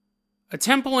A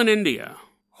temple in India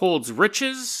holds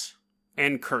riches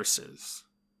and curses.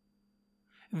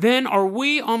 Then are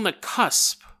we on the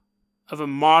cusp of a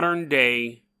modern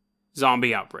day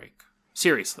zombie outbreak?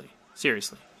 Seriously.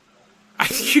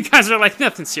 You guys are like,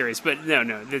 nothing serious, but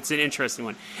no, that's an interesting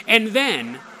one. And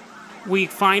then we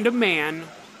find a man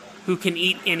who can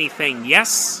eat anything.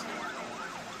 Yes,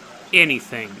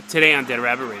 anything. Today on Dead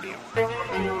Rabbit Radio.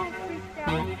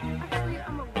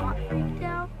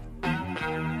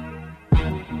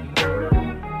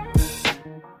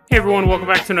 Hey everyone, welcome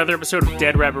back to another episode of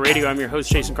Dead Rabbit Radio. I'm your host,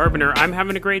 Jason Carpenter. I'm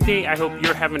having a great day. I hope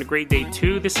you're having a great day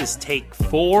too. This is take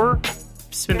 4.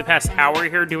 Spent the past hour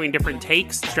here doing different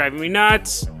takes. It's driving me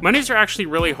nuts. Mondays are actually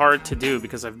really hard to do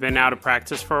because I've been out of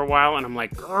practice for a while and I'm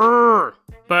like, grrr.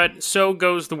 But so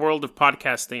goes the world of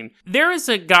podcasting. There is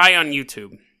a guy on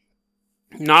YouTube.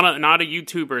 Not a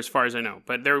YouTuber as far as I know,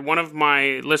 but they're one of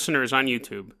my listeners on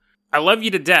YouTube. I love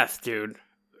you to death, dude.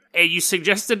 Hey, you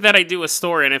suggested that I do a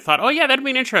story, and I thought, oh yeah, that'd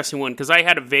be an interesting one, because I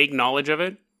had a vague knowledge of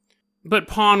it. But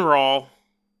Pawn Raw,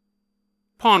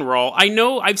 I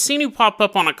know, I've seen you pop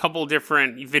up on a couple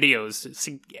different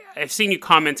videos. I've seen you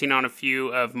commenting on a few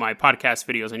of my podcast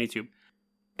videos on YouTube.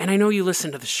 And I know you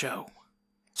listen to the show.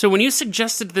 So when you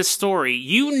suggested this story,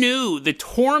 you knew the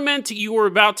torment you were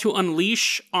about to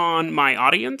unleash on my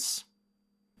audience.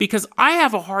 Because I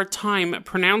have a hard time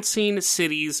pronouncing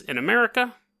cities in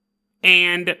America.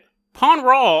 And Pawn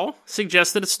Raw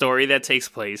suggested a story that takes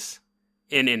place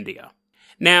in India.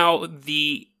 Now,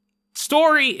 the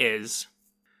story is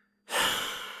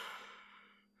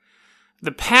the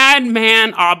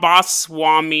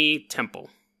Padmanabhaswamy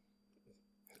Temple.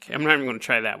 Okay, I'm not even going to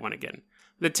try that one again.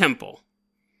 The temple.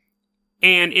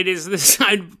 And it is this,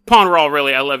 Pawn Raw,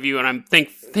 really, I love you, and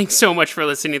thanks so much for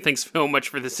listening, thanks so much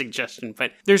for the suggestion.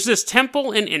 But there's this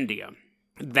temple in India.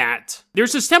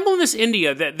 There's this temple in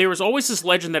India that there was always this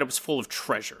legend that it was full of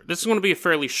treasure. This is going to be a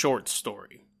fairly short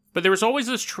story. But there was always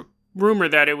this rumor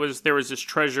that there was this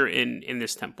treasure in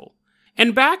this temple.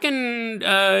 And back in,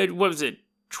 back in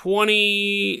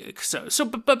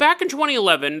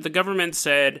 2011, the government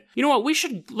said, you know what,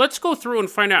 let's go through and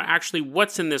find out actually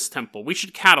what's in this temple. We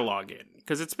should catalog it.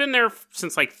 Because it's been there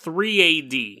since like 3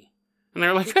 AD. And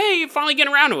they're like, hey, you're finally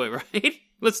getting around to it, right?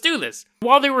 Let's do this.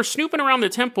 While they were snooping around the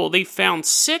temple, they found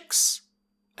 6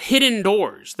 hidden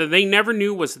doors that they never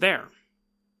knew was there.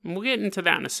 And we'll get into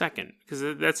that in a second, because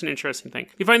that's an interesting thing.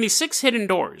 You find these 6 hidden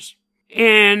doors,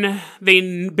 and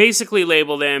they basically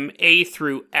label them A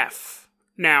through F.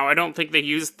 Now, I don't think they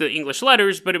used the English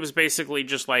letters, but it was basically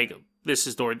just like, this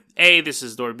is door A, this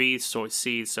is door B, so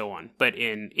C, so on, but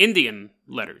in Indian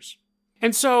letters.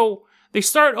 And so, they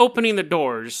start opening the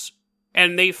doors,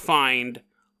 and they find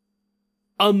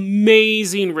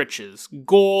amazing riches.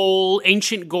 Gold,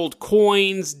 ancient gold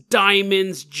coins,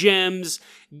 diamonds, gems,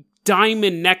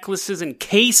 diamond necklaces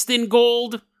encased in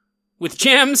gold with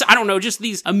gems. I don't know, just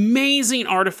these amazing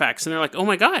artifacts. And they're like, oh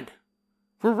my God,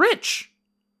 we're rich.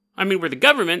 I mean, we're the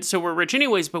government, so we're rich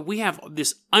anyways, but we have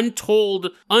this untold,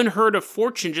 unheard of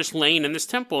fortune just laying in this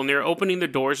temple. And they're opening the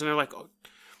doors and they're like, oh,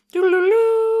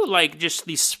 doo-doo-doo-doo, like just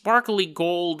these sparkly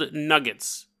gold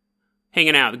nuggets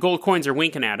hanging out. The gold coins are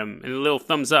winking at him, and a little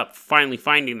thumbs up, finally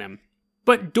finding them.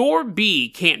 But door B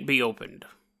can't be opened.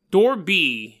 Door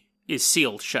B is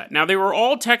sealed shut. Now, they were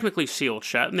all technically sealed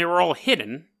shut, and they were all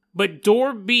hidden, but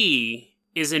door B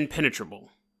is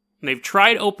impenetrable. And they've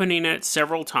tried opening it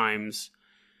several times.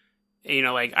 You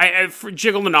know, like, I've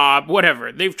jiggled the knob,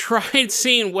 whatever. They've tried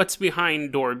seeing what's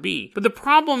behind door B. But the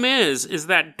problem is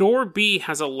that door B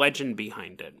has a legend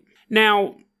behind it.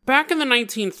 Now, back in the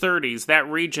 1930s, that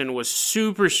region was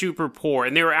super, super poor,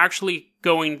 and they were actually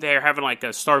going there having like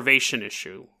a starvation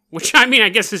issue. Which, I mean, I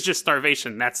guess is just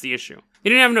starvation. That's the issue. They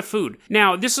didn't have enough food.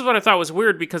 Now, this is what I thought was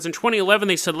weird, because in 2011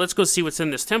 they said, let's go see what's in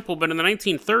this temple, but in the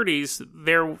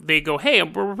 1930s, they go, hey,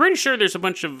 we're pretty sure there's a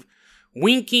bunch of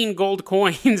winking gold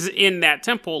coins in that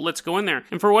temple. Let's go in there.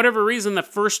 And for whatever reason, the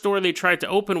first door they tried to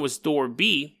open was door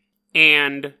B,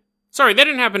 and... Sorry, that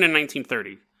didn't happen in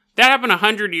 1930. That happened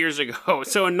 100 years ago.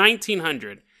 So in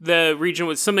 1900, the region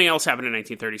was something else happened in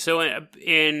 1930. So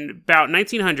in about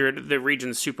 1900, the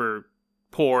region's super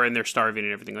poor and they're starving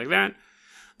and everything like that.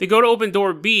 They go to open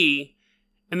door B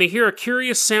and they hear a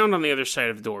curious sound on the other side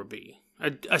of door B.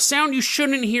 A sound you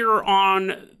shouldn't hear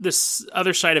on this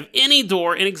other side of any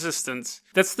door in existence.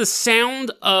 That's the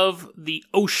sound of the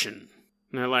ocean.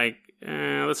 And they're like,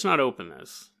 let's not open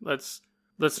this. Let's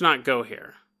not go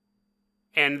here.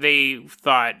 And they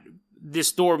thought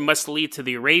this door must lead to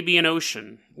the Arabian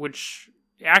Ocean, which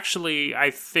actually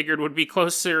I figured would be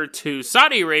closer to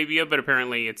Saudi Arabia, but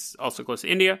apparently it's also close to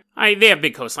India. They have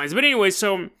big coastlines. But anyway,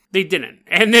 so they didn't.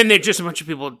 And then just a bunch of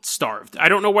people starved. I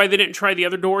don't know why they didn't try the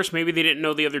other doors. Maybe they didn't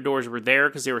know the other doors were there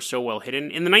because they were so well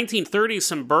hidden. In the 1930s,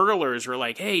 some burglars were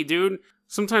like, hey, dude,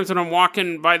 sometimes when I'm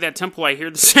walking by that temple, I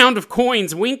hear the sound of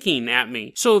coins winking at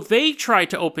me. So they try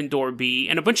to open door B,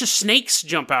 and a bunch of snakes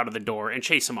jump out of the door and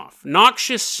chase them off.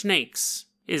 Noxious snakes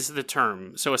is the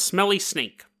term. So a smelly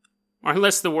snake. Or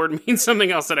unless the word means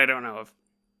something else that I don't know of.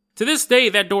 To this day,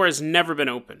 that door has never been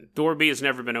opened. Door B has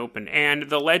never been opened. And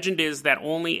the legend is that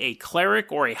only a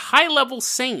cleric or a high-level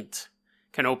saint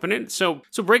can open it. So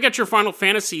break out your Final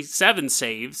Fantasy VII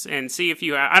saves and see if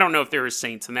you... I don't know if there are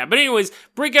saints in that. But anyways,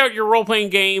 break out your role-playing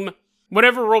game.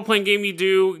 Whatever role-playing game you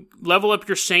do, level up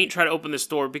your saint, try to open this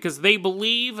door. Because they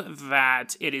believe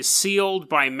that it is sealed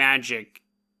by magic.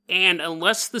 And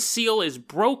unless the seal is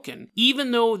broken,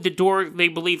 even though the door, they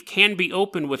believe, can be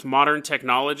opened with modern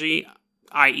technology,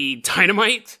 i.e.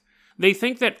 dynamite, they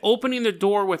think that opening the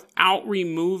door without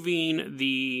removing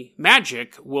the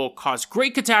magic will cause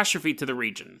great catastrophe to the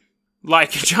region.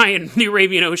 Like a giant the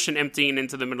Arabian Ocean emptying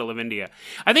into the middle of India.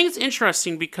 I think it's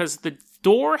interesting because the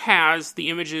door has the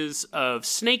images of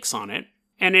snakes on it,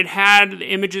 and it had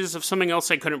images of something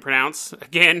else I couldn't pronounce.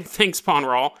 Again, thanks,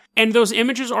 Ponral. And those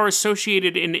images are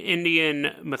associated in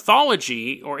Indian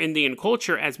mythology or Indian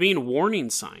culture as being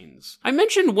warning signs. I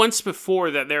mentioned once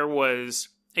before that there was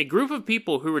a group of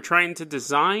people who were trying to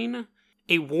design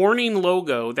a warning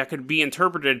logo that could be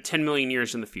interpreted 10 million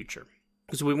years in the future.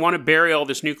 Because we want to bury all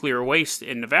this nuclear waste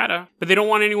in Nevada, but they don't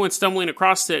want anyone stumbling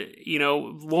across it,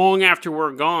 long after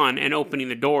we're gone and opening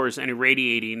the doors and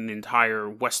irradiating the entire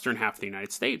western half of the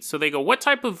United States. So they go, what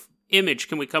type of image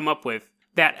can we come up with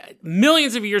that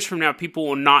millions of years from now people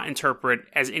will not interpret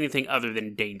as anything other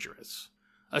than dangerous?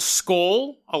 A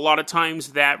skull, a lot of times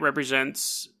that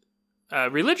represents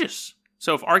religious.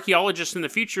 So if archaeologists in the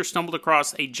future stumbled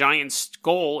across a giant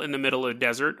skull in the middle of the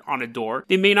desert on a door,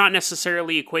 they may not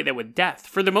necessarily equate that with death.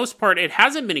 For the most part, it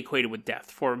hasn't been equated with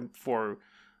death. For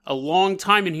a long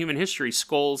time in human history,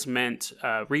 skulls meant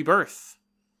rebirth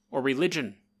or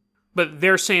religion. But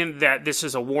they're saying that this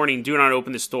is a warning, do not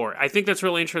open this door. I think that's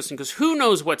really interesting because who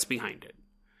knows what's behind it?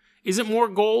 Is it more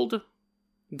gold?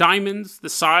 Diamonds the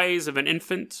size of an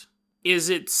infant?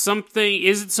 Is it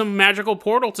some magical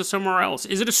portal to somewhere else?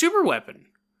 Is it a super weapon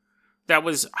that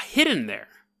was hidden there?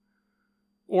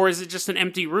 Or is it just an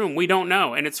empty room? We don't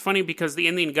know. And it's funny because the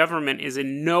Indian government is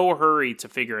in no hurry to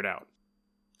figure it out.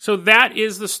 So that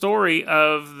is the story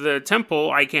of the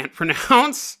temple I can't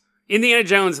pronounce. Indiana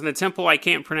Jones and the temple I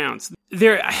can't pronounce.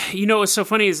 What's so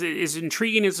funny is as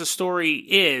intriguing as the story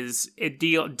is, it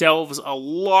delves a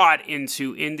lot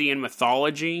into Indian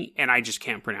mythology, and I just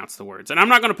can't pronounce the words. And I'm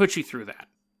not going to put you through that.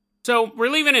 So we're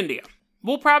leaving India.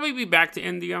 We'll probably be back to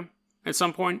India at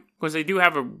some point, because they do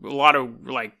have a lot of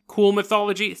cool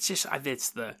mythology. It's just, it's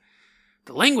the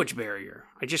language barrier.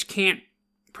 I just can't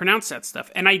pronounce that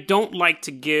stuff. And I don't like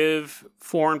to give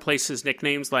foreign places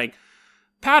nicknames like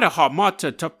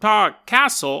Patahamatata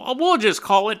Castle. We'll just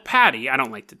call it Patty. I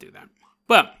don't like to do that.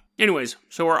 But anyways,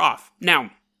 so we're off. Now,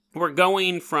 we're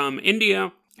going from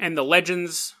India and the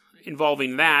legends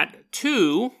involving that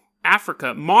to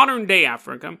Africa, modern day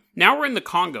Africa. Now we're in the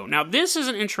Congo. Now this is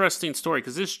an interesting story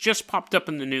because this just popped up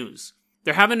in the news.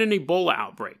 They're having an Ebola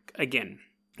outbreak again.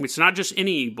 It's not just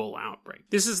any Ebola outbreak.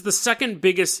 This is the second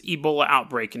biggest Ebola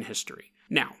outbreak in history.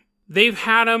 Now, they've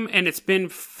had them, and it's been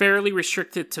fairly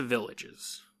restricted to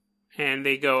villages. And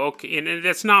they go, okay, and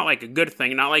that's not a good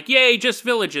thing. Not yay, just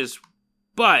villages.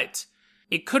 But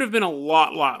it could have been a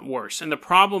lot worse. And the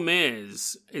problem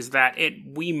is that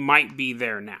we might be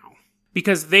there now.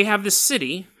 Because they have this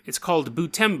city, it's called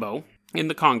Butembo in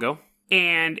the Congo,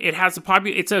 and it has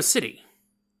it's a city.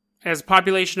 It has a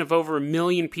population of over 1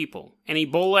 million people, and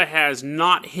Ebola has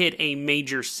not hit a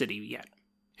major city yet.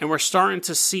 And we're starting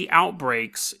to see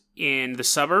outbreaks in the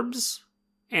suburbs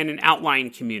and in outlying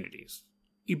communities.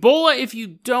 Ebola, if you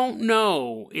don't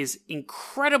know, is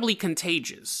incredibly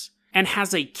contagious and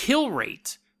has a kill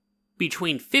rate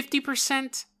between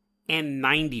 50% and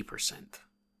 90%.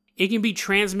 It can be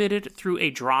transmitted through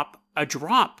a drop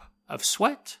of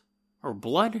sweat or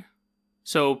blood.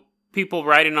 So people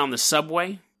riding on the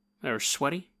subway that are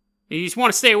sweaty, you just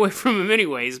want to stay away from them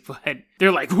anyways, but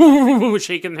they're woo,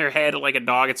 shaking their head like a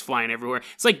dog. It's flying everywhere.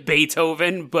 It's like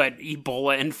Beethoven, but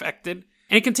Ebola infected.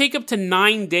 And it can take up to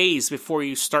 9 days before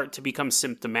you start to become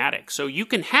symptomatic. So you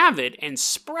can have it and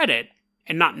spread it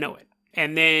and not know it.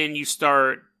 And then you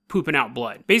start pooping out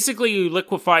blood. Basically, you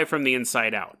liquefy from the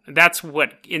inside out. That's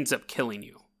what ends up killing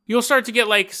you. You'll start to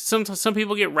get some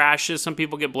people get rashes, some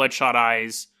people get bloodshot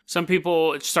eyes. Some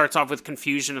people, it starts off with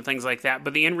confusion and things like that,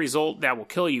 but the end result that will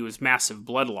kill you is massive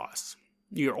blood loss.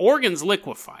 Your organs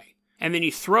liquefy, and then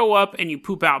you throw up and you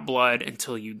poop out blood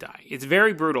until you die. It's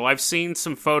very brutal. I've seen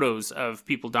some photos of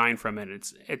people dying from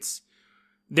it.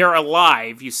 They're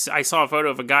alive. I saw a photo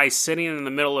of a guy sitting in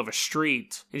the middle of a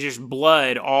street and just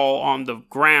blood all on the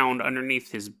ground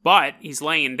underneath his butt. He's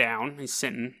laying down. He's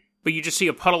sitting. But you just see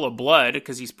a puddle of blood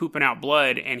because he's pooping out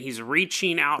blood and he's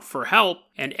reaching out for help.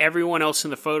 And everyone else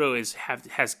in the photo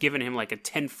has given him like a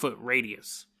 10-foot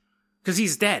radius because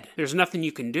he's dead. There's nothing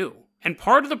you can do. And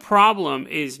part of the problem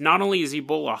is not only is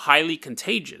Ebola highly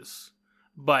contagious,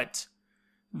 but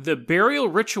the burial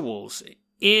rituals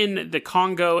in the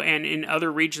Congo and in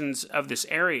other regions of this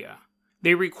area,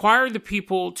 they require the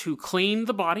people to clean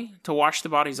the body, to wash the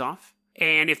bodies off.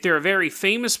 And if they're a very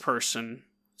famous person,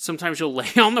 sometimes you'll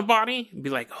lay on the body and be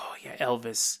like, oh yeah,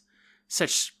 Elvis,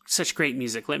 such great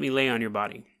music, let me lay on your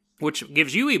body, which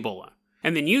gives you Ebola.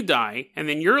 And then you die, and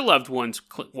then your loved ones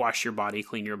wash your body,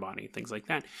 clean your body, things like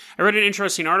that. I read an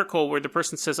interesting article where the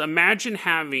person says, imagine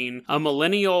having a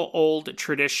millennial-old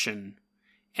tradition,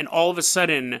 and all of a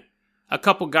sudden, a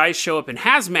couple guys show up in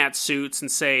hazmat suits and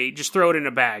say, just throw it in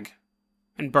a bag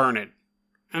and burn it.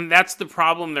 And that's the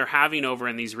problem they're having over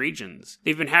in these regions.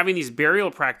 They've been having these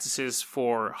burial practices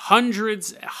for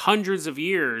hundreds of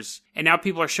years, and now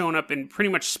people are showing up in pretty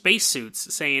much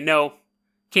spacesuits saying, no,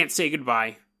 can't say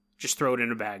goodbye. Just throw it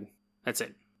in a bag. That's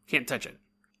it. Can't touch it.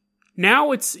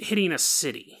 Now it's hitting a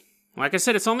city. Like I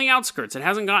said, it's on the outskirts. It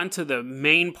hasn't gotten to the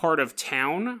main part of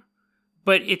town,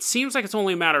 but it seems like it's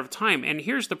only a matter of time. And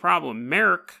here's the problem.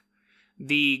 Merck,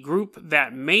 the group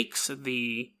that makes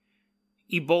the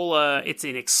Ebola, it's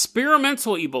an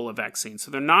experimental Ebola vaccine,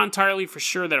 so they're not entirely for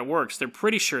sure that it works. They're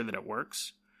pretty sure that it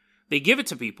works. They give it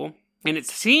to people, and it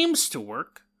seems to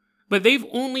work. But they've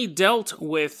only dealt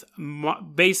with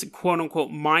basic, quote-unquote,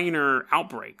 minor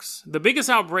outbreaks. The biggest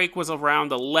outbreak was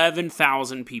around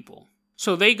 11,000 people.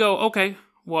 So they go, okay,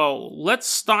 well, let's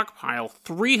stockpile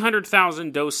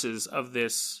 300,000 doses of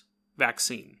this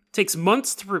vaccine. It takes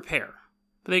months to prepare.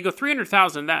 But they go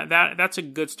 300,000, that's a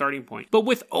good starting point. But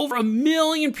with over 1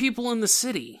 million people in the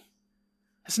city,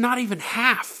 it's not even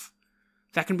half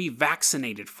that can be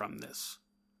vaccinated from this.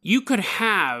 You could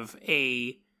have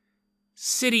a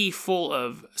city full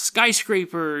of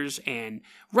skyscrapers and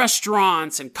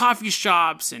restaurants and coffee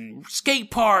shops and skate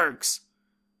parks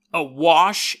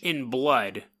awash in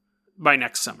blood by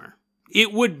next summer.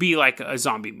 It would be like a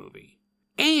zombie movie.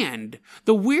 And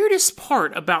the weirdest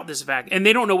part about this vaccine, and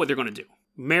they don't know what they're going to do.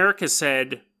 Merck has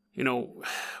said,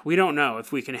 we don't know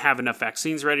if we can have enough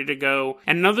vaccines ready to go.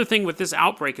 And another thing with this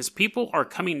outbreak is people are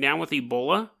coming down with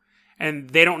Ebola and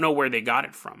they don't know where they got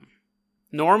it from.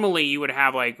 Normally, you would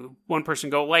have, one person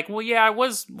go, well, yeah, I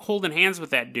was holding hands with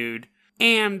that dude,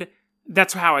 and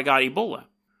that's how I got Ebola.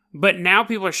 But now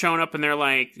people are showing up, and they're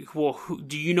like, well,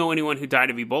 do you know anyone who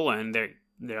died of Ebola? And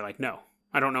they're like, no,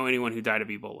 I don't know anyone who died of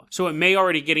Ebola. So it may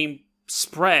already getting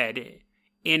spread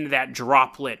in that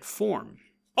droplet form.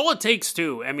 All it takes,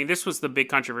 too, this was the big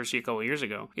controversy a couple of years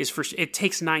ago, is it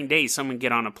takes 9 days someone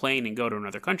get on a plane and go to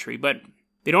another country, but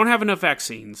they don't have enough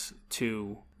vaccines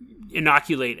to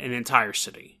inoculate an entire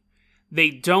city. They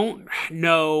don't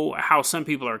know how some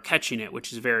people are catching it,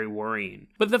 which is very worrying.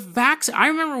 But the vaccine, I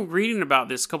remember reading about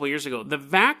this a couple years ago, the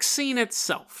vaccine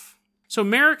itself. So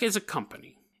Merck is a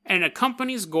company, and a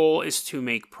company's goal is to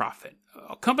make profit.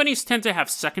 Companies tend to have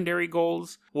secondary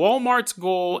goals. Walmart's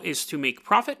goal is to make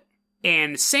profit.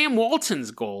 And Sam Walton's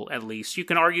goal, at least, you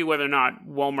can argue whether or not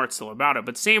Walmart's still about it,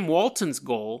 but Sam Walton's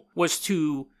goal was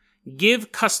to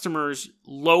give customers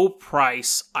low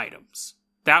price items.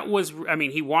 That was,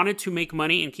 he wanted to make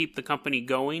money and keep the company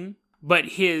going, but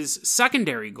his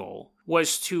secondary goal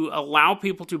was to allow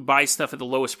people to buy stuff at the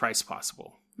lowest price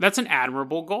possible. That's an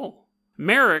admirable goal.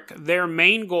 Merck, their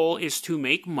main goal is to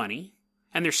make money,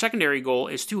 and their secondary goal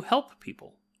is to help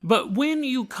people. But when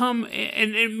you come,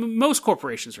 and most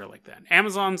corporations are like that.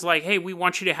 Amazon's like, hey, we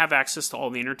want you to have access to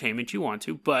all the entertainment you want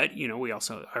to, but,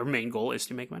 our main goal is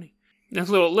to make money. A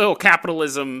little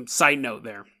capitalism side note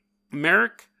there.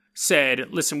 Merck said,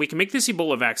 listen, we can make this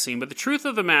Ebola vaccine, but the truth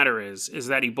of the matter is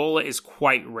that Ebola is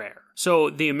quite rare. So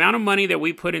the amount of money that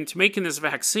we put into making this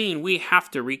vaccine, we have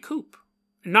to recoup.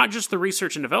 Not just the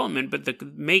research and development, but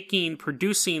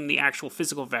producing the actual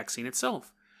physical vaccine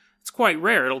itself. It's quite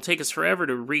rare. It'll take us forever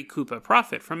to recoup a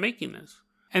profit from making this.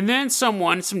 And then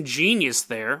some genius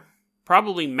there,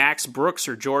 probably Max Brooks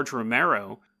or George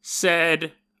Romero,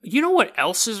 said, you know what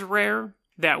else is rare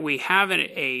that we have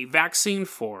a vaccine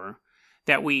for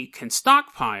that we can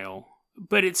stockpile,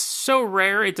 but it's so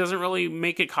rare, it doesn't really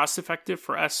make it cost effective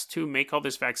for us to make all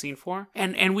this vaccine for.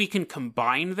 And we can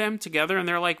combine them together. And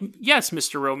they're like, yes,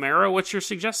 Mr. Romero, what's your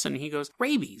suggestion? He goes,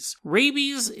 rabies.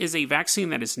 Rabies is a vaccine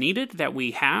that is needed, that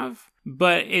we have.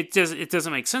 But it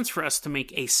doesn't make sense for us to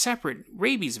make a separate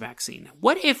rabies vaccine.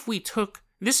 What if we took,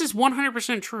 this is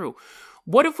 100% true,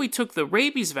 what if we took the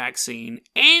rabies vaccine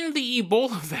and the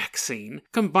Ebola vaccine,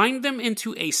 combined them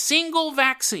into a single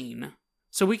vaccine,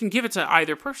 so we can give it to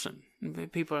either person?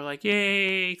 People are like,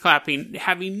 yay, clapping,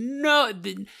 having no...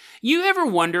 You ever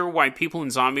wonder why people in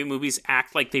zombie movies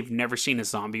act like they've never seen a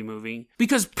zombie movie?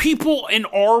 Because people in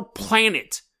our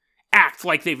planet act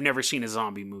like they've never seen a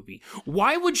zombie movie.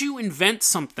 Why would you invent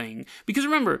something? Because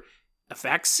remember, a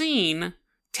vaccine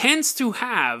tends to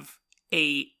have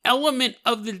a element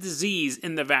of the disease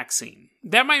in the vaccine.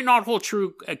 That might not hold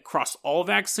true across all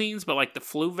vaccines, but like the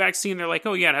flu vaccine, they're like,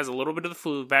 oh yeah, it has a little bit of the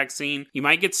flu vaccine. You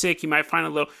might get sick, you might find a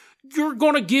little... You're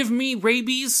gonna give me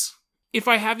rabies if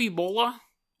I have Ebola?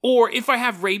 Or if I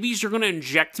have rabies, you're gonna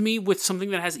inject me with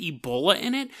something that has Ebola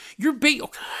in it?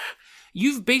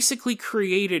 You've basically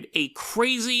created a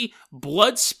crazy,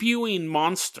 blood-spewing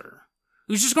monster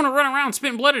who's just going to run around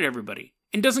spitting blood at everybody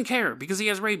and doesn't care because he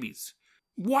has rabies.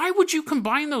 Why would you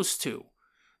combine those two?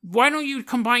 Why don't you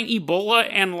combine Ebola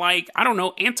and,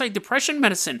 antidepressant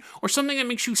medicine or something that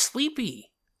makes you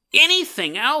sleepy?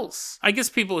 Anything else? I guess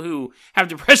people who have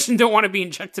depression don't want to be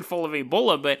injected full of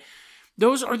Ebola, but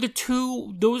those are the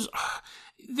two...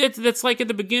 That's like at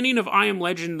the beginning of I Am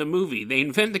Legend, the movie. They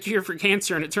invent the cure for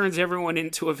cancer and it turns everyone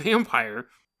into a vampire.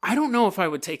 I don't know if I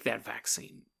would take that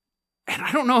vaccine. And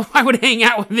I don't know if I would hang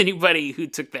out with anybody who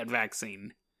took that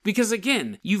vaccine. Because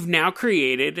again, you've now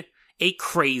created a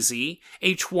crazy,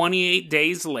 28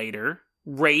 days later,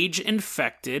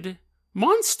 rage-infected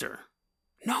monster.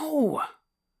 No!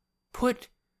 Put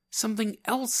something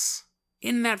else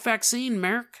in that vaccine,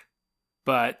 Merrick.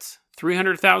 But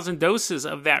 300,000 doses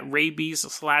of that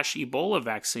rabies/Ebola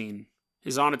vaccine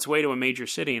is on its way to a major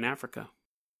city in Africa.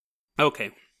 Okay,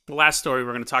 the last story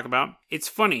we're going to talk about. It's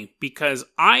funny because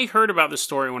I heard about this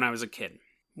story when I was a kid,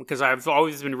 because I've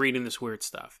always been reading this weird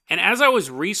stuff. And as I was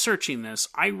researching this,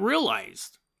 I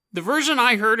realized the version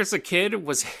I heard as a kid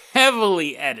was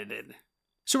heavily edited.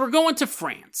 So we're going to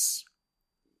France.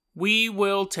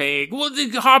 We'll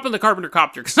hop in the Carpenter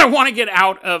Copter because I want to get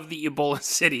out of the Ebola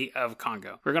city of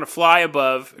Congo. We're going to fly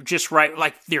above, just right,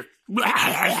 like they're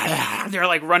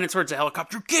like running towards the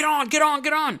helicopter. Get on, get on,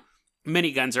 get on.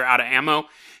 Miniguns are out of ammo.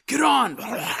 Get on.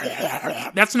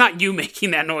 That's not you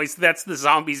making that noise. That's the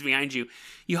zombies behind you.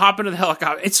 You hop into the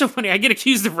helicopter. It's so funny. I get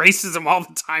accused of racism all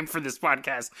the time for this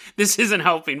podcast. This isn't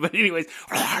helping. But anyways,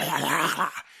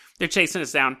 they're chasing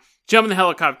us down. Jump in the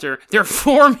helicopter. They're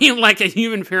forming like a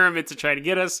human pyramid to try to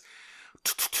get us.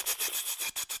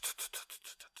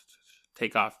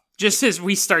 Take off. Just as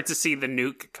we start to see the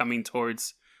nuke coming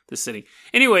towards the city.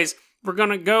 Anyways, we're going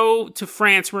to go to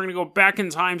France. We're going to go back in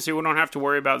time so we don't have to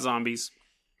worry about zombies.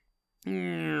 I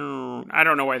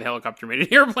don't know why the helicopter made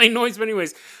an airplane noise, but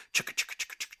anyways.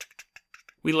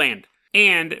 We land.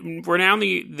 And we're now in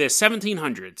the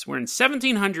 1700s. We're in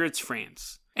 1700s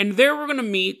France. And there we're going to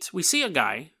meet, we see a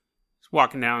guy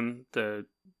walking down they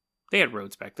had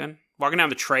roads back then. Walking down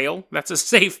the trail. That's a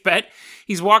safe bet.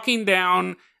 He's walking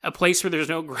down a place where there's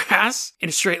no grass in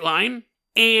a straight line.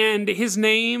 And his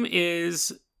name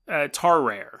is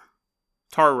Tarrare.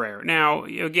 Tarrare. Now,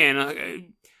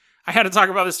 again, I had to talk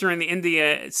about this during the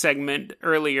India segment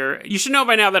earlier. You should know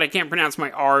by now that I can't pronounce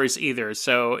my R's either.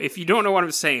 So if you don't know what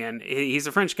I'm saying, he's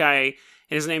a French guy,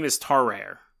 and his name is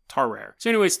Tarrare. Tarrare. So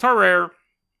anyways, Tarrare,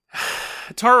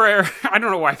 I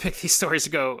don't know why I picked these stories to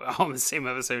go all in the same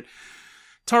episode.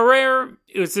 Tarrare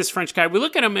is this French guy. We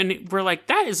look at him and we're like,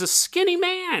 that is a skinny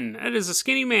man. That is a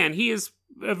skinny man. He is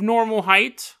of normal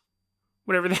height,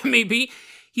 whatever that may be.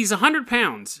 He's 100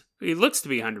 pounds. He looks to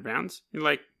be 100 pounds. You're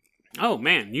like, oh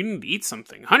man, you need to eat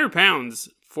something. 100 pounds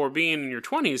for being in your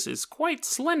 20s is quite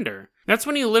slender. That's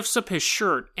when he lifts up his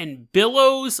shirt and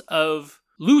billows of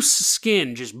loose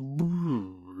skin just...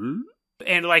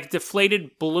 and like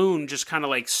deflated balloon just kind of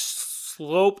like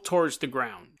slope towards the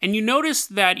ground. And you notice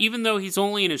that even though he's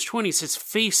only in his 20s, his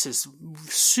face is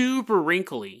super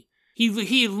wrinkly.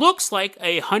 He looks like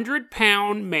a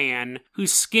 100-pound man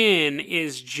whose skin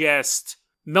is just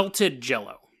melted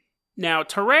jello. Now,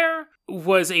 Tarrare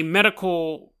was a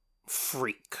medical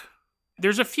freak.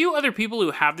 There's a few other people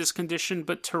who have this condition,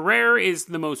 but Tarrare is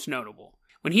the most notable.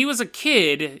 When he was a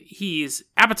kid, his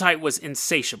appetite was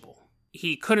insatiable.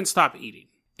 He couldn't stop eating.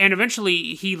 And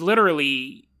eventually,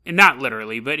 not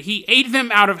literally, but he ate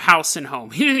them out of house and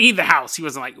home. He didn't eat the house. He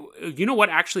wasn't like, you know what?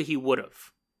 Actually, he would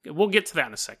have. We'll get to that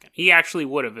in a second. He actually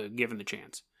would have given the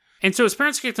chance. And so his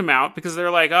parents kicked him out because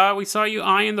they're like, we saw you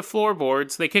eyeing the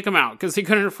floorboards. They kick him out because they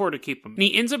couldn't afford to keep him. And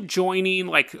he ends up joining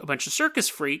like a bunch of circus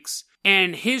freaks.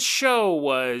 And his show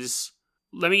was,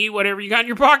 let me eat whatever you got in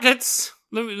your pockets.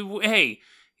 Hey,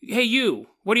 you,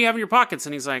 what do you have in your pockets?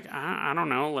 And he's like, I don't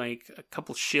know, like a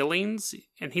couple shillings.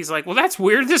 And he's like, well, that's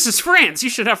weird. This is France. You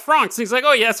should have francs. And he's like,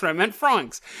 oh, yeah, that's what I meant,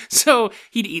 francs. So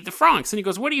he'd eat the francs. And he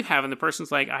goes, what do you have? And the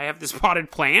person's like, I have this potted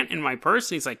plant in my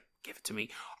purse. And he's like, give it to me.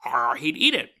 He'd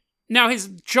eat it. Now, his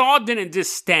jaw didn't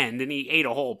distend and he ate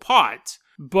a whole pot,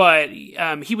 but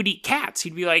he would eat cats.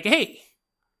 He'd be like,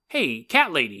 hey,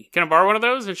 cat lady, can I borrow one of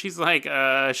those? And she's like,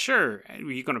 sure. Are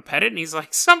you going to pet it? And he's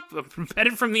like, pet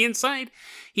it from the inside.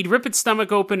 He'd rip its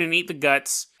stomach open and eat the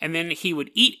guts, and then he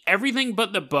would eat everything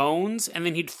but the bones, and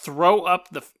then he'd throw up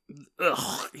the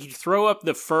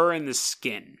fur and the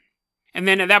skin. And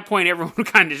then at that point, everyone would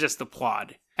kind of just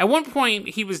applaud. At one point,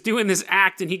 he was doing this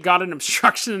act and he got an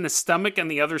obstruction in his stomach and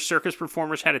the other circus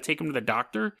performers had to take him to the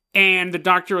doctor. And the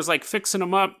doctor was like fixing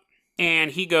him up.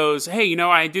 And he goes, hey,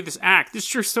 I do this act. This is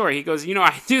a true story. He goes,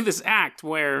 I do this act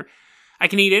where I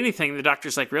can eat anything. And the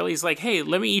doctor's like, really? He's like, hey,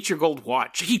 let me eat your gold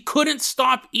watch. He couldn't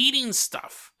stop eating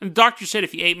stuff. And the doctor said,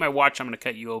 if you ate my watch, I'm going to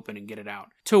cut you open and get it out.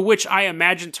 To which I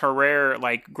imagine Tarrare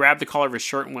grabbed the collar of his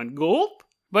shirt and went, gulp.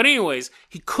 But anyways,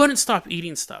 he couldn't stop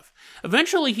eating stuff.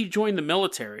 Eventually, he joined the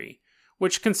military,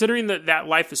 which, considering that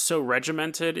life is so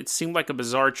regimented, it seemed like a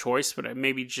bizarre choice, but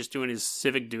maybe just doing his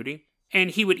civic duty. And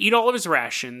he would eat all of his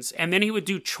rations, and then he would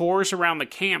do chores around the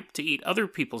camp to eat other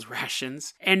people's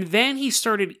rations. And then he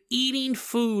started eating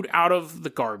food out of the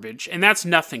garbage, and that's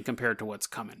nothing compared to what's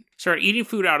coming. Started eating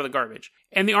food out of the garbage.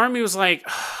 And the army was like,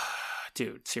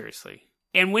 dude, seriously.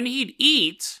 And when he'd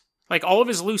eat, all of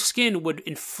his loose skin would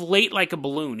inflate like a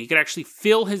balloon. He could actually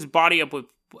fill his body up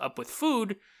with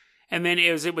food, and then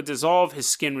as it would dissolve, his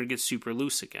skin would get super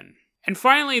loose again. And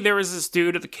finally, there was this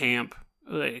dude at the camp,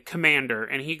 commander,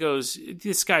 and he goes,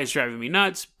 this guy's driving me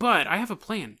nuts, but I have a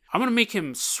plan. I'm going to make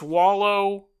him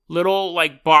swallow little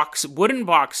wooden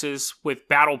boxes with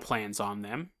battle plans on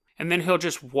them, and then he'll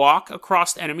just walk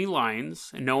across enemy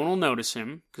lines and no one will notice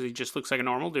him because he just looks like a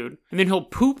normal dude, and then he'll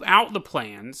poop out the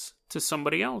plans to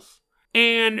somebody else.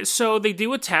 And so they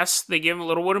do a test. They give him a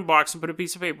little wooden box and put a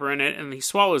piece of paper in it, and he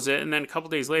swallows it, and then a couple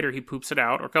days later, he poops it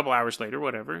out, or a couple hours later,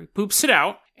 whatever. He poops it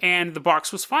out, and the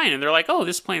box was fine, and they're like, oh,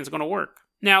 this plan's going to work.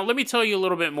 Now, let me tell you a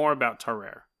little bit more about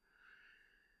Tarrare.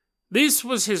 This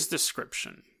was his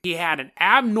description. He had an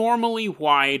abnormally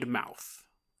wide mouth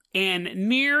and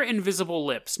near invisible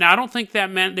lips. Now, I don't think that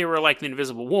meant they were like the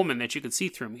Invisible Woman that you could see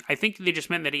through. I think they just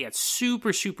meant that he had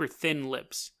super, super thin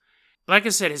lips. Like I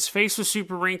said, his face was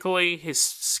super wrinkly, his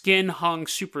skin hung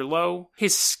super low.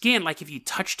 His skin, if you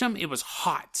touched him, it was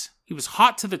hot. He was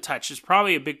hot to the touch. It's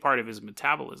probably a big part of his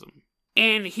metabolism.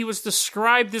 And he was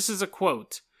described, this is a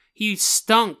quote, he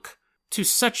stunk to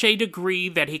such a degree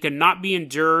that he could not be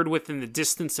endured within the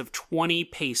distance of 20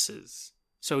 paces.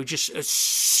 So just a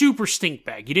super stink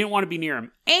bag. You didn't want to be near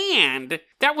him. And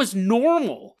that was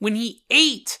normal. When he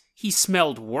ate, he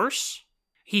smelled worse.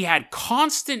 He had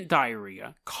constant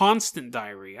diarrhea,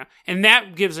 and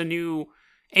that gives a new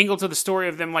angle to the story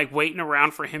of them waiting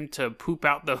around for him to poop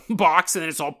out the box, and then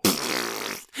it's all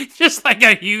just like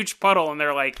a huge puddle, and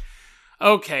they're like,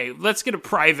 okay, let's get a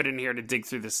private in here to dig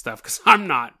through this stuff, because I'm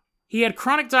not. He had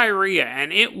chronic diarrhea,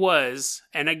 and it was,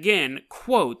 and again,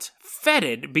 quote,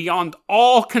 fetid beyond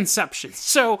all conception.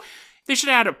 So they should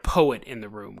have had a poet in the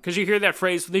room, because you hear that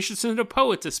phrase, they should send a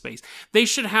poet to space. They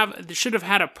should have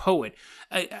had a poet.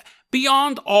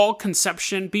 Beyond all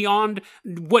conception, beyond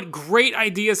what great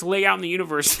ideas lay out in the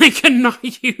universe, they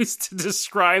cannot use to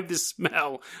describe the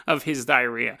smell of his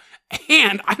diarrhea.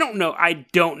 And I don't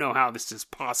know how this is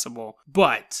possible,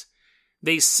 but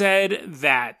they said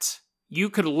that you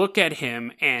could look at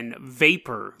him and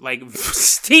vapor,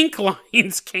 stink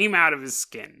lines came out of his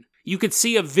skin. You could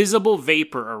see a visible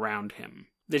vapor around him.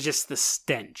 There's just the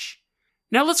stench.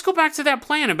 Now let's go back to that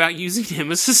plan about using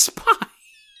him as a spy.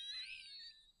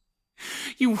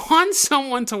 You want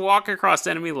someone to walk across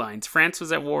enemy lines. France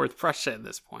was at war with Prussia at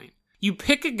this point. You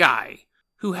pick a guy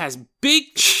who has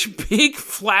big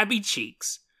flabby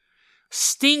cheeks,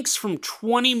 stinks from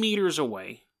 20 meters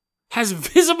away, has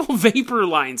visible vapor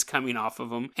lines coming off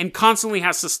of him, and constantly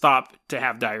has to stop to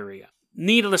have diarrhea.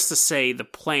 Needless to say, the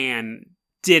plan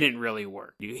didn't really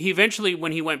work. He eventually,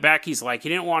 when he went back, he's like, he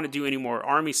didn't want to do any more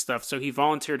army stuff, so he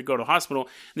volunteered to go to hospital.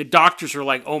 And the doctors were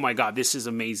like, oh my god, this is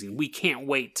amazing. We can't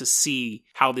wait to see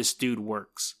how this dude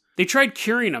works. They tried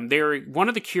curing him. One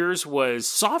of the cures was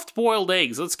soft-boiled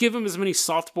eggs. Let's give him as many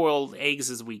soft-boiled eggs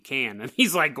as we can. And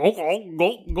he's like, go.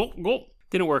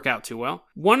 Didn't work out too well.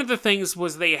 One of the things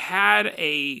was they had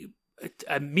a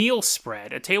meal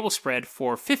spread, a table spread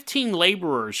for 15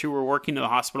 laborers who were working in the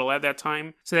hospital at that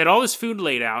time. So they had all this food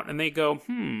laid out, and they go,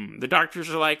 the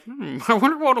doctors are like, I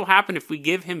wonder what will happen if we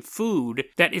give him food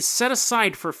that is set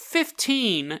aside for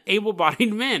 15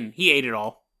 able-bodied men. He ate it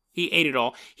all.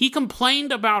 He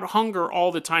complained about hunger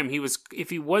all the time. If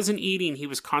he wasn't eating, he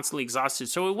was constantly exhausted.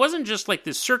 So it wasn't just like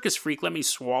this circus freak, let me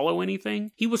swallow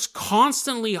anything. He was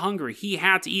constantly hungry. He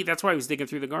had to eat. That's why he was digging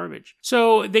through the garbage.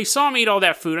 So they saw him eat all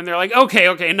that food, and they're like,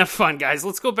 okay, enough fun, guys.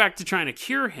 Let's go back to trying to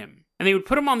cure him. And they would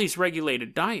put him on these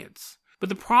regulated diets. But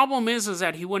the problem is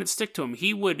that he wouldn't stick to them.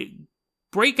 He would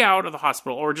break out of the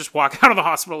hospital or just walk out of the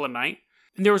hospital at night.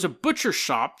 And there was a butcher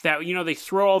shop that, they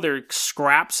throw all their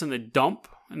scraps in the dump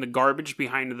and the garbage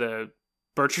behind the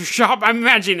butcher shop. I'm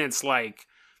imagining it's like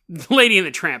Lady and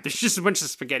the Tramp. There's just a bunch of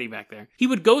spaghetti back there. He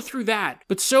would go through that,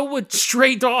 but so would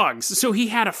stray dogs. So he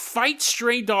had to fight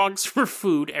stray dogs for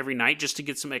food every night just to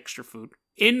get some extra food.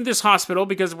 In this hospital,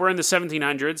 because we're in the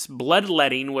 1700s,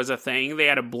 bloodletting was a thing. They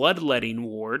had a bloodletting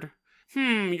ward.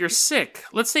 You're sick.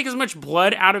 Let's take as much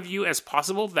blood out of you as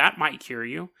possible. That might cure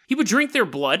you. He would drink their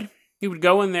blood. He would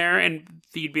go in there and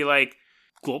he'd be like,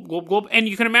 glop, glop, glop. And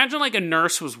you can imagine like a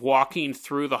nurse was walking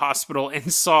through the hospital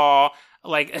and saw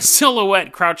like a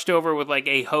silhouette crouched over with like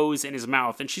a hose in his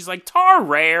mouth. And she's like,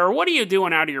 Tarrare, what are you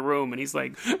doing out of your room? And he's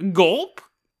like, gulp.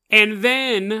 And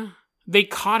then they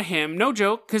caught him, no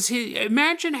joke, because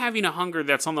imagine having a hunger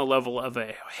that's on the level of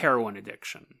a heroin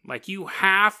addiction. Like you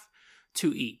have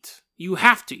to eat. You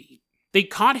have to eat. They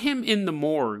caught him in the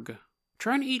morgue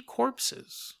trying to eat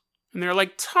corpses. And they're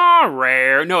like,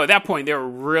 Tarrare. No, at that point, they were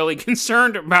really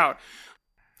concerned about.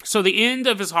 So the end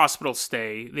of his hospital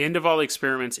stay, the end of all the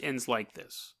experiments ends like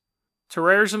this.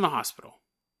 Tarrare's in the hospital.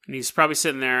 And he's probably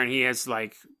sitting there and he has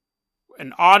like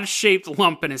an odd-shaped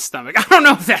lump in his stomach. I don't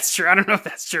know if that's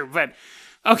true. But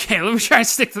okay, let me try to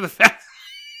stick to the fact.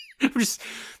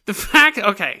 The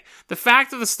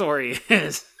fact of the story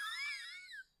is...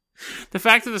 The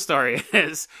fact of the story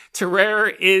is Tarrare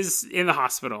is in the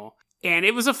hospital. And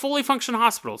it was a fully functional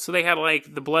hospital. So they had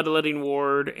like the bloodletting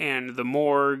ward and the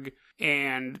morgue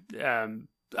and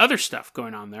other stuff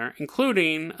going on there,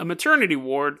 including a maternity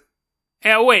ward.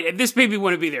 Oh, wait, this baby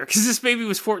wouldn't be there because this baby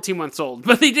was 14 months old.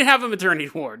 But they did have a maternity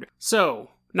ward. So,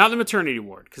 not the maternity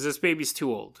ward because this baby's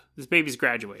too old. This baby's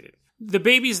graduated. The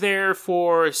baby's there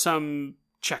for some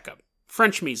checkup.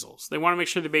 French measles. They want to make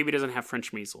sure the baby doesn't have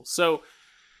French measles. So...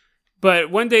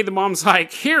 But one day the mom's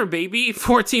like, here, baby,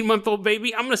 14-month-old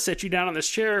baby, I'm going to set you down on this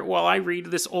chair while I read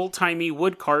this old-timey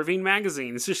wood carving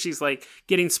magazine. So she's like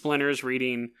getting splinters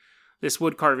reading this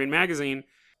wood carving magazine.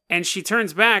 And she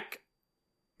turns back,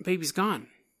 baby's gone.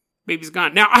 Baby's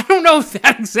gone. Now, I don't know if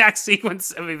that exact sequence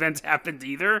of events happened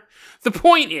either. The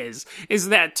point is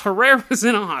that Tarrare was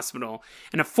in a hospital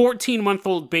and a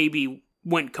 14-month-old baby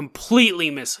went completely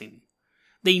missing.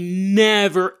 They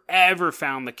never, ever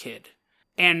found the kid.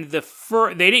 And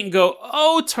they didn't go,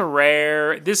 oh,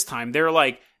 Tarrare. This time, they were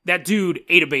like, that dude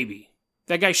ate a baby.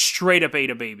 That guy straight up ate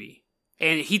a baby.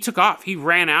 And he took off. He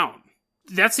ran out.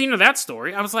 That's the end of that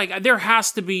story. I was like, there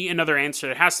has to be another answer.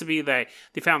 It has to be that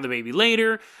they found the baby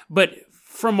later. But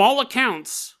from all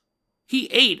accounts, he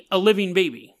ate a living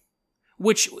baby.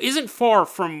 Which isn't far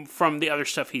from the other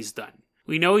stuff he's done.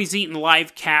 We know he's eaten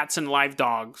live cats and live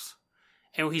dogs.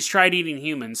 And he's tried eating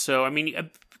humans. So, I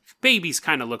mean... Babies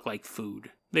kind of look like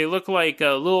food. They look like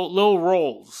little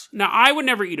rolls. Now, I would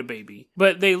never eat a baby,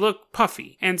 but they look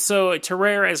puffy. And so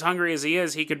Tarrare, as hungry as he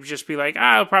is, he could just be like,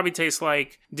 it'll probably taste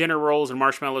like dinner rolls and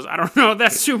marshmallows. I don't know.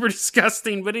 That's super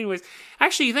disgusting. But anyways,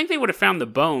 actually, you think they would have found the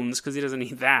bones because he doesn't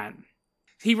eat that.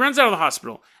 He runs out of the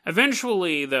hospital.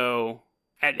 Eventually, though,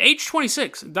 at age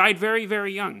 26, died very,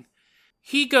 very young.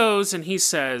 He goes and he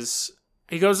says...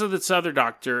 He goes to this other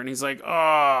doctor, and he's like,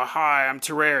 oh, hi, I'm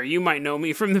Tarrare. You might know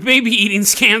me from the baby eating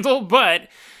scandal, but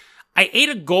I ate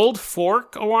a gold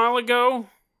fork a while ago,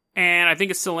 and I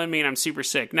think it's still in me, and I'm super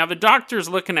sick. Now, the doctor's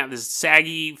looking at this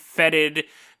saggy, fetid,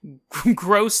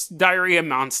 gross diarrhea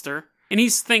monster, and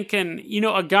he's thinking,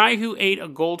 a guy who ate a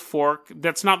gold fork,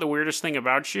 that's not the weirdest thing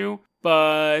about you,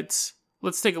 but...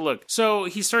 Let's take a look. So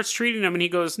he starts treating him and he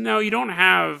goes, no, you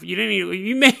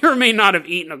may or may not have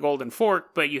eaten a golden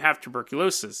fork, but you have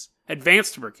tuberculosis,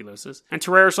 advanced tuberculosis. And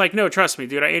Tarrare's like, no, trust me,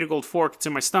 dude, I ate a gold fork. It's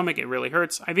in my stomach. It really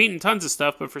hurts. I've eaten tons of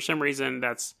stuff, but for some reason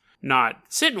that's not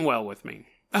sitting well with me.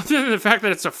 Other than the fact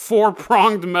that it's a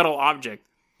 4-pronged metal object.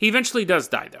 He eventually does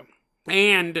die though.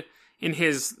 And in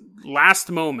his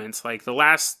last moments, like the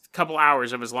last couple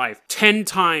hours of his life, 10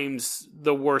 times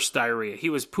the worst diarrhea. He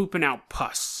was pooping out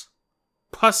pus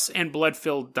and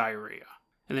blood-filled diarrhea.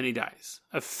 And then he dies.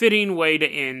 A fitting way to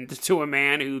end to a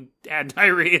man who had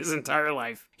diarrhea his entire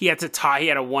life. He had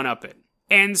to one-up it.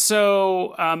 And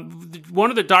so one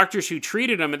of the doctors who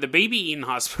treated him at the baby eating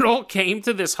hospital came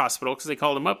to this hospital because they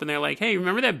called him up and they're like, hey,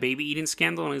 remember that baby eating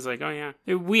scandal? And he's like, oh,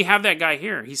 yeah. We have that guy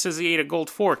here. He says he ate a gold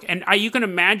fork. And you can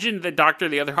imagine the doctor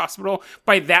at the other hospital.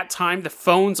 By that time, the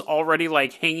phone's already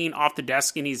like hanging off the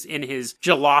desk and he's in his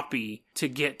jalopy to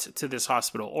get to this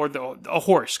hospital. Or a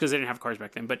horse because they didn't have cars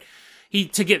back then. But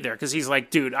to get there because he's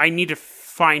like, dude, I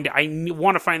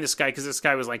want to find this guy because this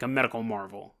guy was like a medical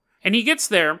marvel. And he gets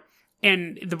there.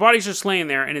 And the body's just laying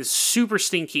there and it's super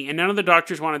stinky and none of the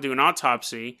doctors want to do an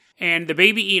autopsy. And the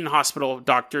baby eating hospital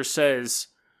doctor says,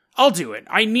 I'll do it.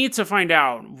 I need to find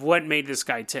out what made this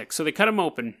guy tick. So they cut him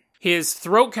open. His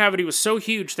throat cavity was so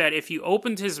huge that if you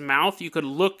opened his mouth, you could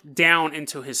look down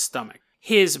into his stomach.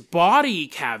 His body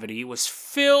cavity was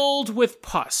filled with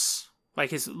pus. Like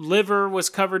his liver was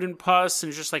covered in pus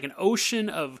and just like an ocean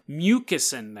of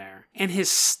mucus in there. And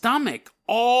his stomach,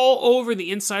 all over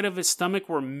the inside of his stomach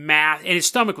were and his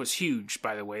stomach was huge,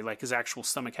 by the way, like his actual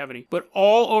stomach cavity. But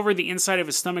all over the inside of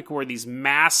his stomach were these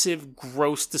massive,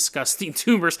 gross, disgusting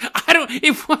tumors.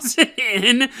 It wasn't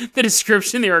in the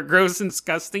description they were gross and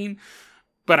disgusting,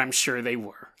 but I'm sure they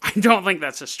were. I don't think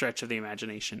that's a stretch of the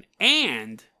imagination.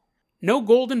 And no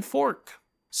golden fork.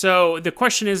 So the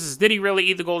question is did he really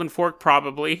eat the golden fork?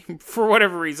 Probably, for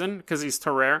whatever reason, because he's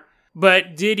Tarare.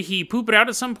 But did he poop it out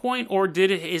at some point, or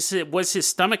was his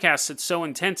stomach acid so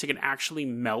intense it could actually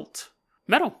melt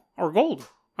metal or gold?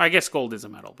 I guess gold is a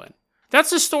metal, but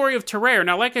that's the story of Tarare.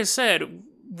 Now, like I said,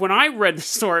 when I read the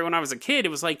story when I was a kid, it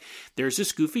was like, there's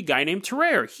this goofy guy named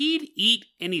Tarare. He'd eat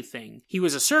anything. He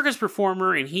was a circus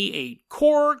performer, and he ate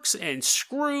corks and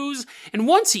screws, and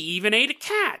once he even ate a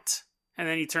cat. And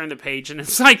then he turned the page, and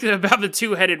it's like about the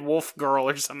two-headed wolf girl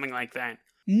or something like that.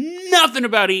 Nothing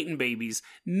about eating babies.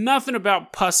 Nothing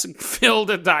about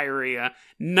pus-filled diarrhea.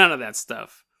 None of that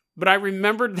stuff. But I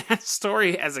remembered that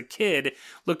story as a kid,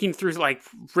 looking through like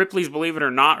Ripley's Believe It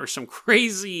or Not or some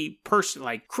crazy person,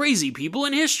 like Crazy People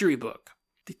in History book.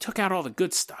 They took out all the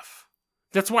good stuff.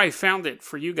 That's why I found it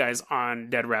for you guys on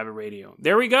Dead Rabbit Radio.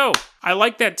 There we go. I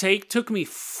like that take. Took me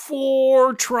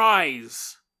 4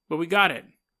 tries, but we got it.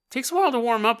 Takes a while to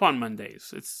warm up on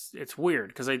Mondays. It's weird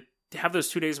because I have those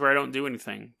 2 days where I don't do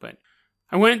anything. But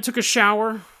I went and took a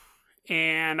shower,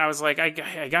 and I was like,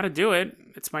 I got to do it.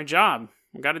 It's my job.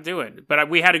 I got to do it. But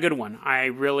we had a good one. I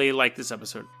really like this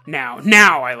episode. Now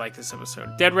I like this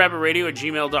episode.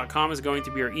 DeadRabbitRadio@gmail.com is going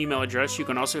to be our email address. You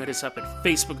can also hit us up at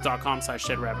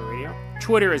Facebook.com/DeadRabbitRadio.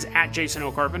 Twitter is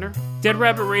 @JasonOCarpenter. Dead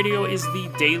Rabbit Radio is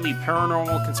the daily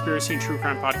paranormal, conspiracy, and true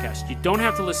crime podcast. You don't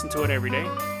have to listen to it every day,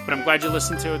 but I'm glad you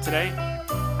listened to it today.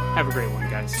 Have a great one,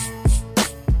 guys.